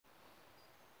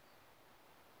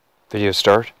Video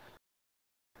start.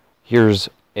 Here's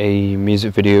a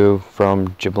music video from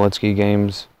Jablinski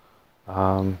Games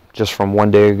just from one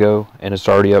day ago, and it's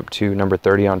already up to number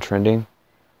 30 on trending.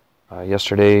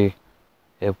 Yesterday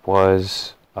it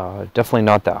was definitely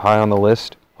not that high on the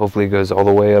list. Hopefully it goes all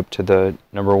the way up to the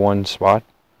number 1 spot.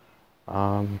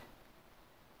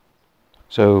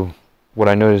 So what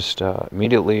I noticed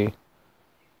immediately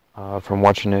from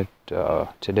watching it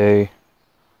today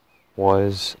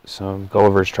was some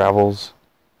Gulliver's Travels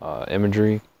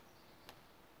imagery.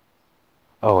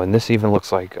 Oh, and this even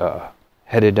looks like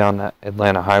headed down that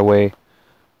Atlanta highway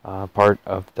part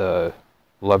of the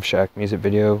Love Shack music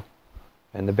video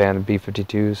and the band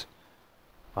B-52s.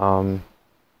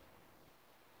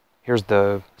 Here's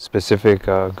the specific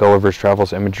Gulliver's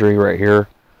Travels imagery right here.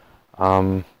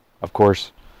 Of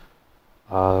course,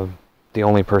 the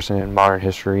only person in modern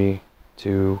history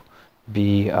to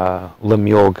be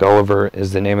Lemuel Gulliver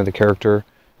is the name of the character,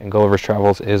 and Gulliver's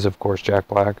Travels is, of course, Jack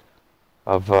Black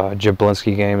of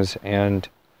Jablinski Games, and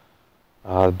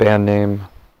the band name,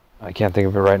 I can't think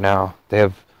of it right now. They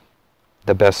have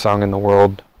the best song in the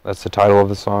world. That's the title of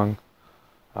the song.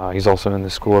 He's also in the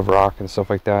School of Rock and stuff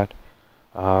like that.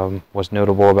 What's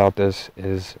notable about this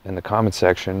is in the comment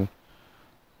section,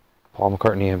 Paul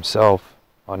McCartney himself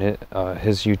on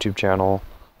his YouTube channel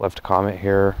left a comment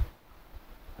here,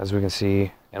 as we can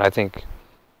see, and I think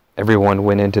everyone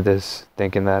went into this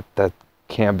thinking that that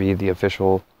can't be the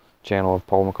official channel of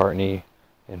Paul McCartney.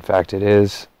 In fact, it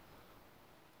is.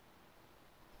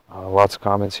 Lots of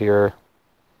comments here.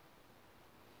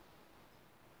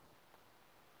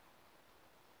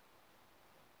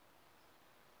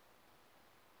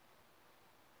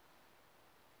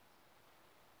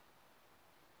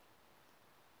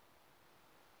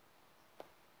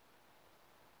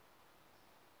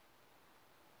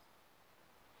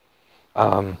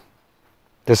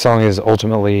 This song is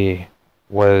ultimately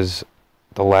was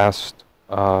the last,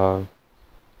 I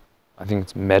think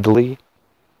it's medley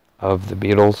of the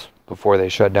Beatles before they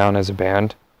shut down as a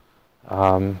band.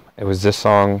 It was this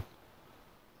song,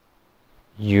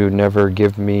 You Never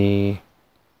Give Me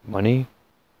Money,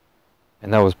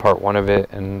 and that was part 1 of it,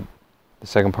 and the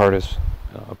second part is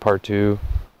part 2.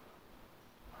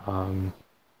 I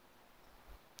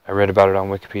read about it on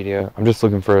Wikipedia. I'm just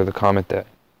looking for the comment that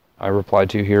I replied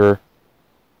to here.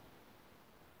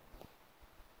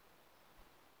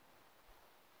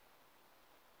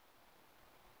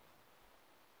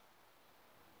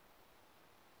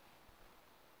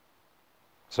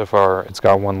 So far, it's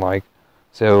got 1 like.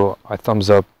 So I thumbs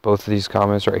up both of these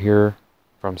comments right here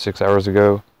from 6 hours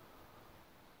ago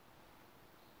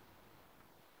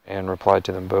and replied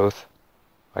to them both.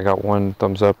 I got 1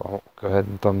 thumbs up. I'll go ahead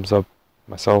and thumbs up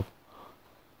myself.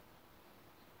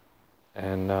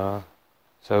 And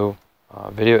so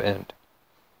video end.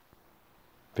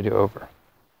 Video over.